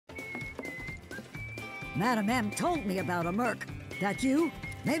Madam M told me about a merc. That you?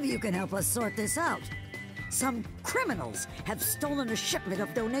 Maybe you can help us sort this out. Some criminals have stolen a shipment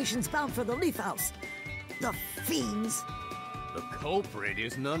of donations bound for the Leaf House. The fiends! The culprit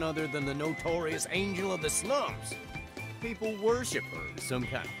is none other than the notorious Angel of the Slums. People worship her as some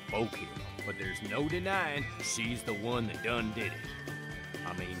kind of folk hero, but there's no denying she's the one that done did it.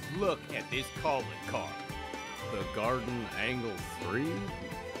 I mean, look at this calling card. The Garden Angle 3?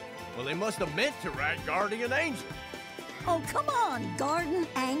 Well, they must have meant to write Guardian Angel. Oh, come on, Garden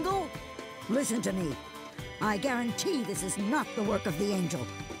Angle! Listen to me. I guarantee this is not the work of the Angel.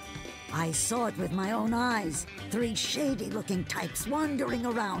 I saw it with my own eyes. 3 shady-looking types wandering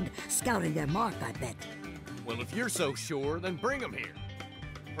around, scouting their mark, I bet. Well, if you're so sure, then bring them here.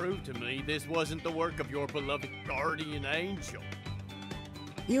 Prove to me this wasn't the work of your beloved Guardian Angel.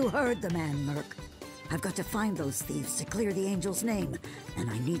 You heard the man, Merc. I've got to find those thieves to clear the Angel's name, and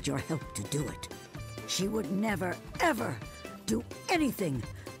I need your help to do it. She would never, ever do anything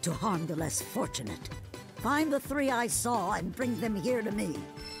to harm the less fortunate. Find the 3 I saw and bring them here to me.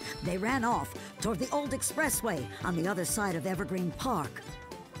 They ran off toward the old expressway on the other side of Evergreen Park.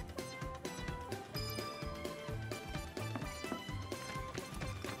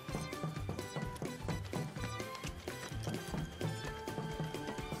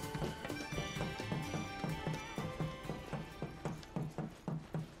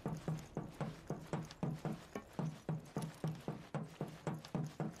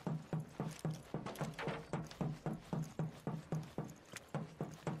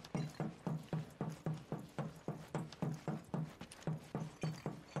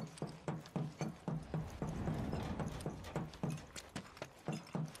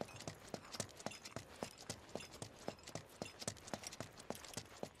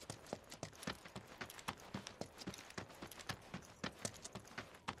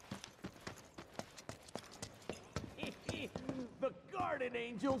 The Garden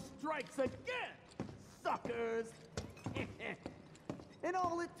Angel strikes again! Suckers! And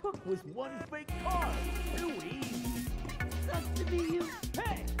all it took was 1 fake card. Too easy. Sucks to be you.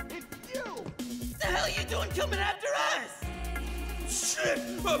 Hey, it's you! What the hell are you doing coming after us? Shit!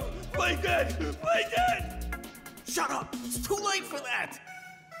 Play dead! Play dead! Shut up! It's too late for that!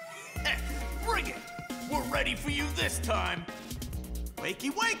 Bring it! We're ready for you this time!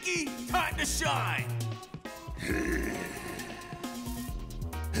 Wakey wakey! Time to shine!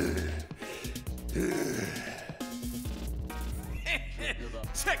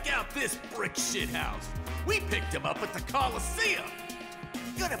 Check out this brick shithouse! We picked him up at the Coliseum!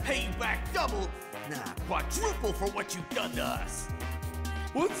 Gonna pay you back double, nah, quadruple for what you've done to us!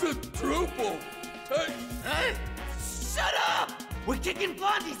 What's a druple? Hey! Huh? Shut up! We're kicking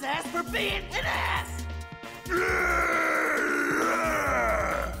Blondie's ass for being an ass!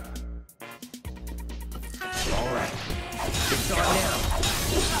 Alright. It's on now.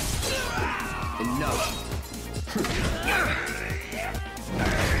 Enough.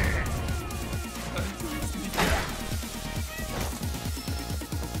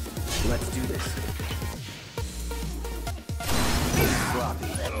 Let's do this.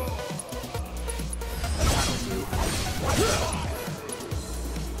 Sloppy. That'll do.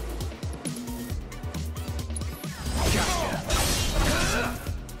 Gotcha.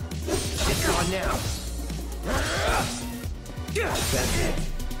 It's on now. That's it.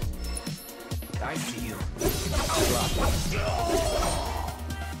 I see you.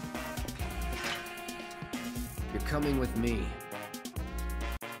 You're coming with me.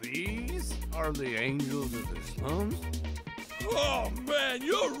 These are the Angels of the Slums? Oh man,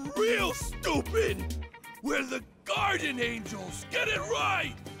 you're real stupid! We're the Garden Angels! Get it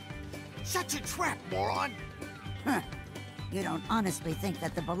right! Shut your trap, moron! Huh. You don't honestly think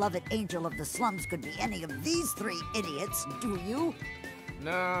that the beloved Angel of the Slums could be any of these 3 idiots, do you?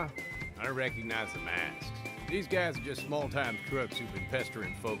 Nah, I recognize the masks. These guys are just small-time crooks who've been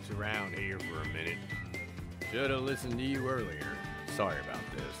pestering folks around here for a minute. Should've listened to you earlier. Sorry about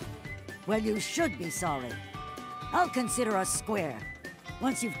this. Well, you should be sorry. I'll consider us square,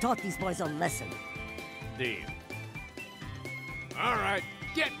 once you've taught these boys a lesson. Deal. All right,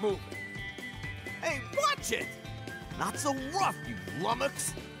 get moving. Hey, watch it! Not so rough, you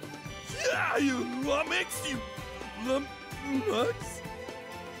lummox! Yeah, you lummox! You lummox!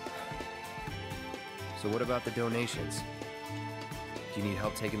 So what about the donations? Do you need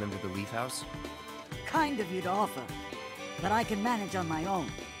help taking them to the Leaf House? Kind of you to offer, but I can manage on my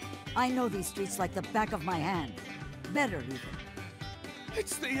own. I know these streets like the back of my hand. Better, even.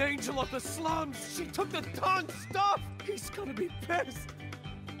 It's the Angel of the Slums! She took the Don's stuff! He's gonna be pissed!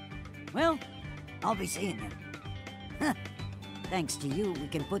 Well, I'll be seeing him. Thanks to you, we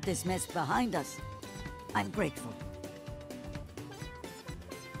can put this mess behind us. I'm grateful.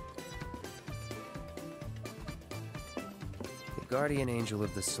 The guardian angel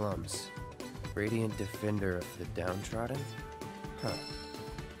of the slums. Radiant defender of the downtrodden? Huh.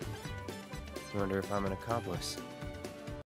 Wonder if I'm an accomplice.